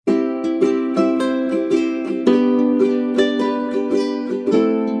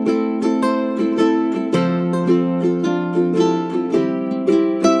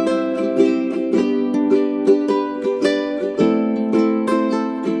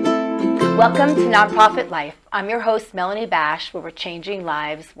Welcome to Nonprofit Life. I'm your host, Melanie Bash, where we're changing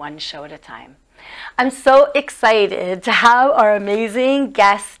lives one show at a time. I'm so excited to have our amazing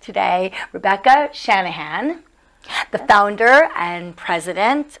guest today, Rebecca Shanahan, the founder and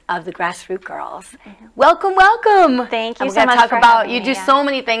president of the Grassroots Girls. Welcome, welcome. Thank you so much much for about having you me, do yeah. so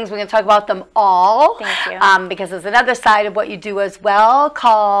many things. We're going to talk about them all. Thank you. Because there's another side of what you do as well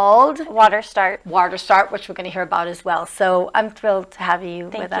called Water Start. Water Start, which we're going to hear about as well. So I'm thrilled to have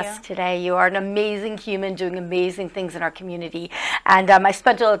you Thank with us you. today. You are an amazing human doing amazing things in our community. And I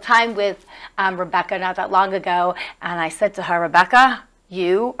spent a little time with Rebecca not that long ago, and I said to her, Rebecca,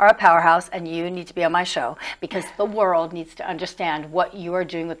 you are a powerhouse and you need to be on my show because the world needs to understand what you are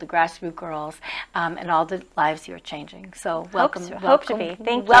doing with the Grassroots Girls and all the lives you are changing. So welcome. Hope to be.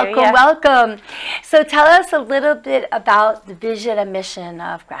 Thank you. Welcome, Yeah. welcome. So tell us a little bit about the vision and mission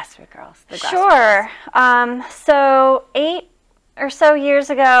of Grassroots Girls. the Grassroots Girls. Sure. So 8 or so years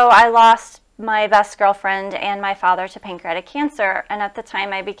ago, I lost my best girlfriend and my father to pancreatic cancer. And at the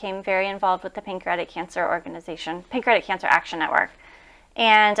time, I became very involved with the Pancreatic Cancer Organization, Pancreatic Cancer Action Network.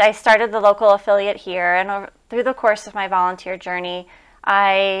 And I started the local affiliate here, and through the course of my volunteer journey,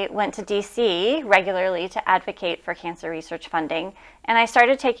 I went to DC regularly to advocate for cancer research funding. And I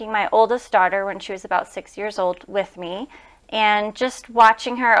started taking my oldest daughter when she was about 6 years old with me, and just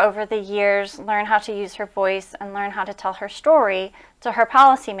watching her over the years learn how to use her voice and learn how to tell her story to her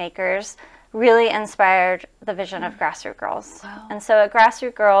policymakers really inspired the vision of Grassroots Girls. Wow. And so at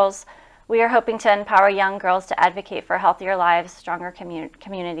Grassroots Girls, we are hoping to empower young girls to advocate for healthier lives, stronger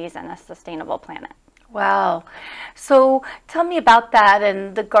communities, and a sustainable planet. Wow. So tell me about that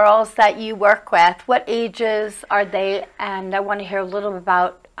and the girls that you work with. What ages are they? And I want to hear a little bit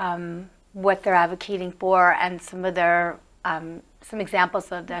about what they're advocating for and some of their some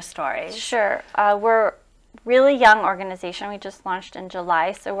examples of their stories. Sure. We're really young organization. We just launched in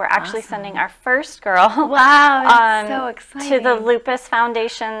July, so we're actually Awesome. sending our first girl Wow, that's so exciting. to the Lupus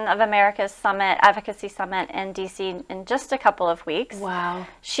Foundation of America's Summit, Advocacy Summit in DC in just a couple of weeks. Wow.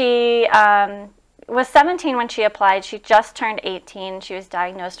 She was 17 when she applied. She just turned 18. She was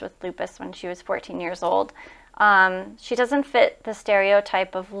diagnosed with lupus when she was 14 years old. She doesn't fit the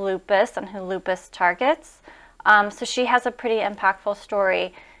stereotype of lupus and who lupus targets, so she has a pretty impactful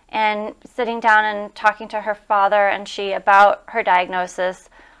story. And sitting down and talking to her father and she about her diagnosis,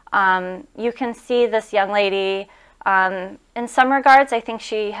 you can see this young lady, in some regards, I think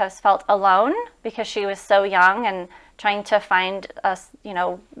she has felt alone because she was so young and trying to find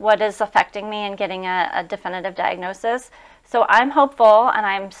what is affecting me and getting a definitive diagnosis. So I'm hopeful and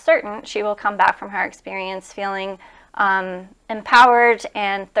I'm certain she will come back from her experience feeling empowered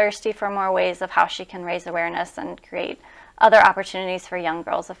and thirsty for more ways of how she can raise awareness and create other opportunities for young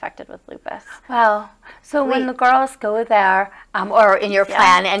girls affected with lupus. Wow. So when the girls go there, or in your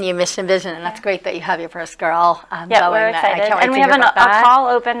plan and your mission vision, and that's great that you have your first girl going. We're excited. I can't wait and to we have hear about a that. call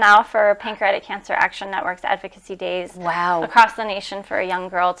open now for Pancreatic Cancer Action Network's Advocacy Days Wow. across the nation for a young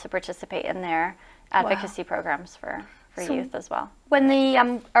girl to participate in their advocacy programs for youth as well. When they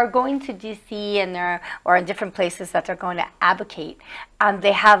are going to DC and or in different places that they're going to advocate,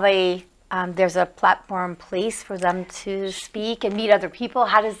 they have there's a platform place for them to speak and meet other people.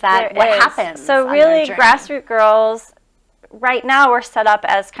 How does that, what happens? So really, Grassroots Girls, right now we're set up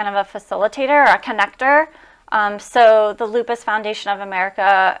as kind of a facilitator or a connector. So the Lupus Foundation of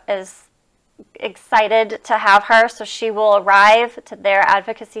America is excited to have her. So she will arrive to their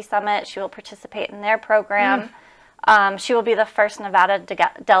advocacy summit. She will participate in their program. She will be the first Nevada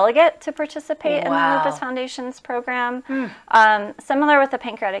delegate to participate in the Lupus Foundation's program. Similar with the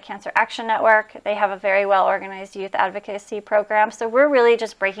Pancreatic Cancer Action Network, they have a very well-organized youth advocacy program. So we're really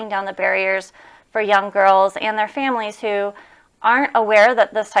just breaking down the barriers for young girls and their families who aren't aware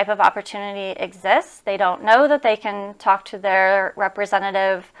that this type of opportunity exists. They don't know that they can talk to their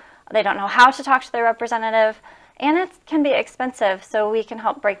representative. They don't know how to talk to their representative. And it can be expensive, so we can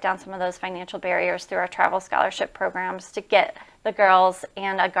help break down some of those financial barriers through our travel scholarship programs to get the girls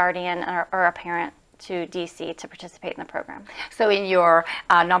and a guardian or a parent to DC to participate in the program. So in your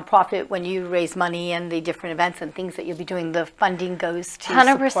nonprofit, when you raise money and the different events and things that you'll be doing, the funding goes to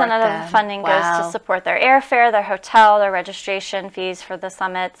 100% support of them. the funding goes to support their airfare, their hotel, their registration fees for the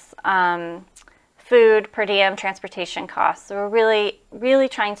summits, food, per diem, transportation costs. So we're really, really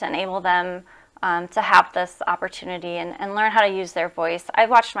trying to enable them to have this opportunity and learn how to use their voice.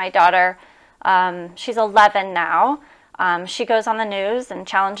 I've watched my daughter, she's 11 now. She goes on the news and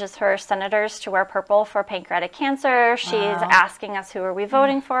challenges her senators to wear purple for pancreatic cancer. She's asking us who are we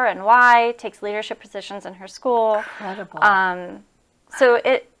voting for and why, takes leadership positions in her school. Incredible. So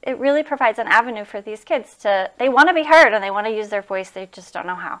it really provides an avenue for these kids they want to be heard and they want to use their voice, they just don't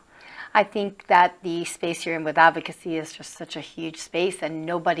know how. I think that the space you're in with advocacy is just such a huge space, and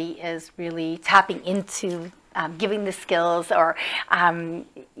nobody is really tapping into giving the skills or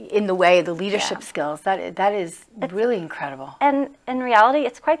in the way the leadership skills. That is really incredible. And in reality,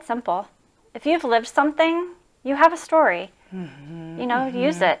 it's quite simple. If you've lived something, you have a story.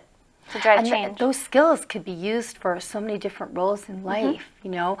 Use it to drive change. Those skills could be used for so many different roles in life.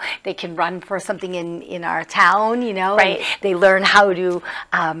 They can run for something in our town. Right. And they learn how to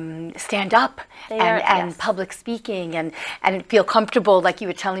stand up and yes. public speaking and feel comfortable, like you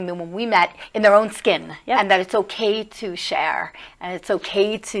were telling me when we met, in their own skin. Yep. And that it's okay to share and it's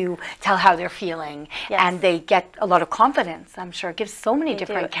okay to tell how they're feeling. Yes. And they get a lot of confidence. I'm sure it gives so many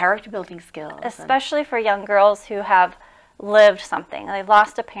different do. character building skills. Especially for young girls who have lived something. They've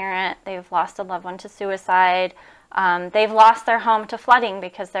lost a parent, they've lost a loved one to suicide, they've lost their home to flooding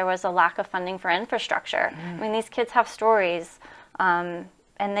because there was a lack of funding for infrastructure. I mean, these kids have stories, and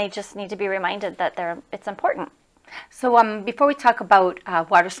they just need to be reminded that it's important. So before we talk about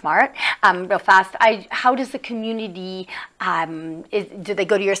Water Smart, real fast, how does the community, do they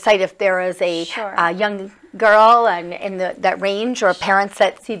go to your site if there is a Sure. Young girl and in that range, or parents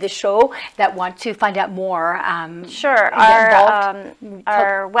that see the show that want to find out more? Sure.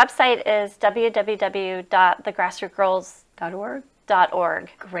 Our website is www.thegrassrootgirls.org.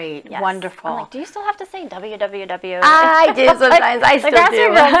 Great, Yes. wonderful. I'm like, do you still have to say www? I do sometimes. I still do.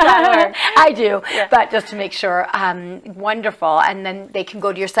 thegrassrootgirls.org. I do, Yeah. but just to make sure. Wonderful. And then they can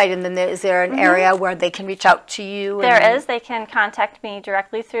go to your site, and then is there an area where they can reach out to you? There is. They can contact me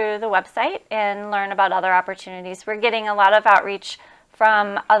directly through the website and learn about other opportunities. We're getting a lot of outreach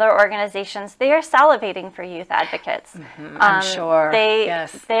from other organizations. They are salivating for youth advocates. I'm sure. They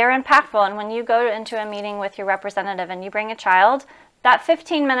are impactful. And when you go into a meeting with your representative and you bring a child, that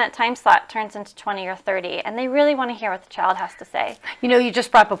 15-minute time slot turns into 20 or 30, and they really want to hear what the child has to say. You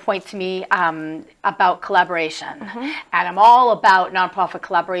just brought up a point to me about collaboration, and I'm all about nonprofit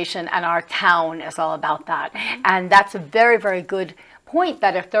collaboration, and our town is all about that. And that's a very, very good point,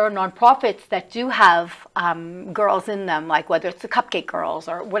 that if there are nonprofits that do have girls in them, like whether it's the Cupcake Girls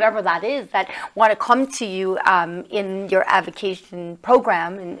or whatever that is, that want to come to you in your advocacy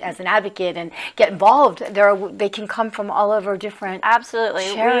program and as an advocate and get involved, they can come from all over different Absolutely.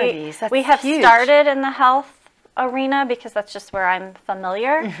 charities. That's we have huge. started in the health arena because that's just where I'm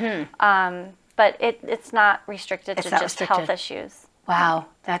familiar, but it's not restricted to just health issues. Wow,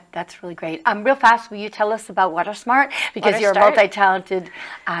 that's really great. Real fast, will you tell us about Water Smart? Because you're a Start? multi-talented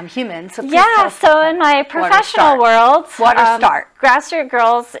human. So please tell us so in my professional world, Water Start. Grassroot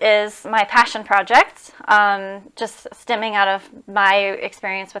Girls is my passion project, just stemming out of my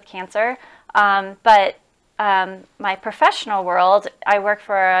experience with cancer. But my professional world, I work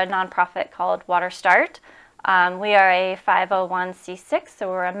for a nonprofit called Water Start. We are a 501c6, so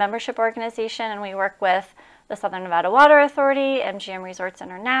we're a membership organization, and we work with the Southern Nevada Water Authority, MGM Resorts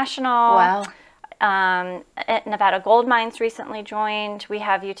International. Wow. Nevada Gold Mines recently joined. We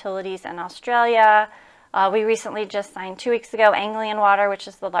have utilities in Australia. We recently just signed 2 weeks ago Anglian Water, which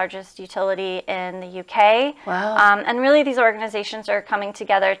is the largest utility in the UK. Wow. And really these organizations are coming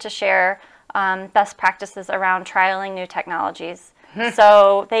together to share best practices around trialing new technologies.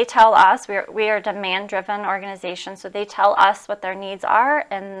 So they tell us, we are a demand-driven organization, so they tell us what their needs are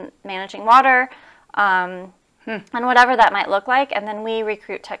in managing water, and whatever that might look like, and then we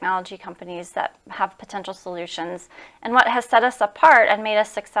recruit technology companies that have potential solutions. And what has set us apart and made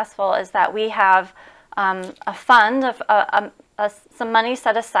us successful is that we have a fund of some money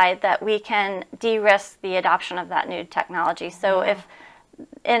set aside that we can de-risk the adoption of that new technology. So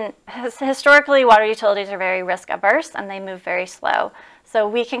historically, water utilities are very risk averse and they move very slow. So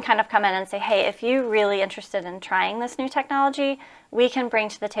we can kind of come in and say, hey, if you're really interested in trying this new technology, we can bring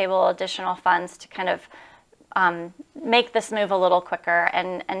to the table additional funds to kind of make this move a little quicker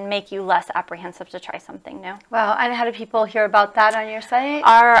and make you less apprehensive to try something new. Wow, and how do people hear about that on your site?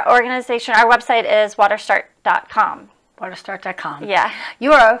 Our organization, our website is waterstart.com. Waterstart.com. Yeah.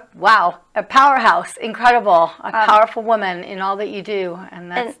 You are, a powerhouse, incredible, a powerful woman in all that you do, and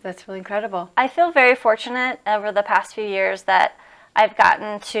that's really incredible. I feel very fortunate over the past few years that I've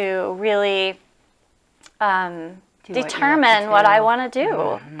gotten to really determine what I want to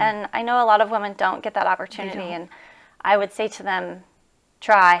do. And I know a lot of women don't get that opportunity, and I would say to them,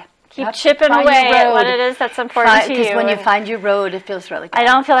 try. Keep chipping away at what it is that's important to you. Because when you find your road, it feels really good. I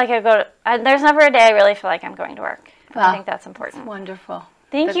don't feel like there's never a day I really feel like I'm going to work. I think that's important. Wonderful.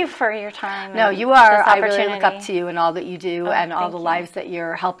 Thank you for your time. No, and you are. this I really look up opportunity. to you and all that you do and all thank the you. lives that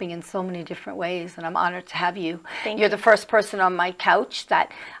you're helping in so many different ways. And I'm honored to have you. Thank You're you. the first person on my couch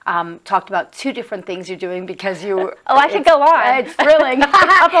that talked about 2 different things you're doing because you. Oh, I could go on. It's thrilling. A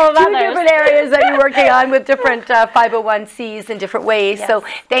couple of 2 others. different areas that you're working on with different 501c in different ways. Yes. So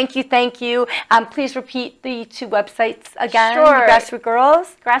thank you, thank you. Please repeat the 2 websites again. Sure. The Grassroot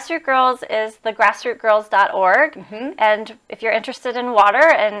Girls. Grassroot Girls is the grassrootgirls.org. And if you're interested in water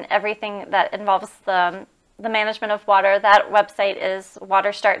and everything that involves the management of water, that website is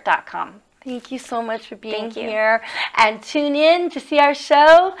waterstart.com. Thank you so much for being Thank you. here. And tune in to see our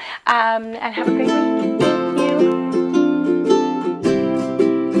show. And have a great week.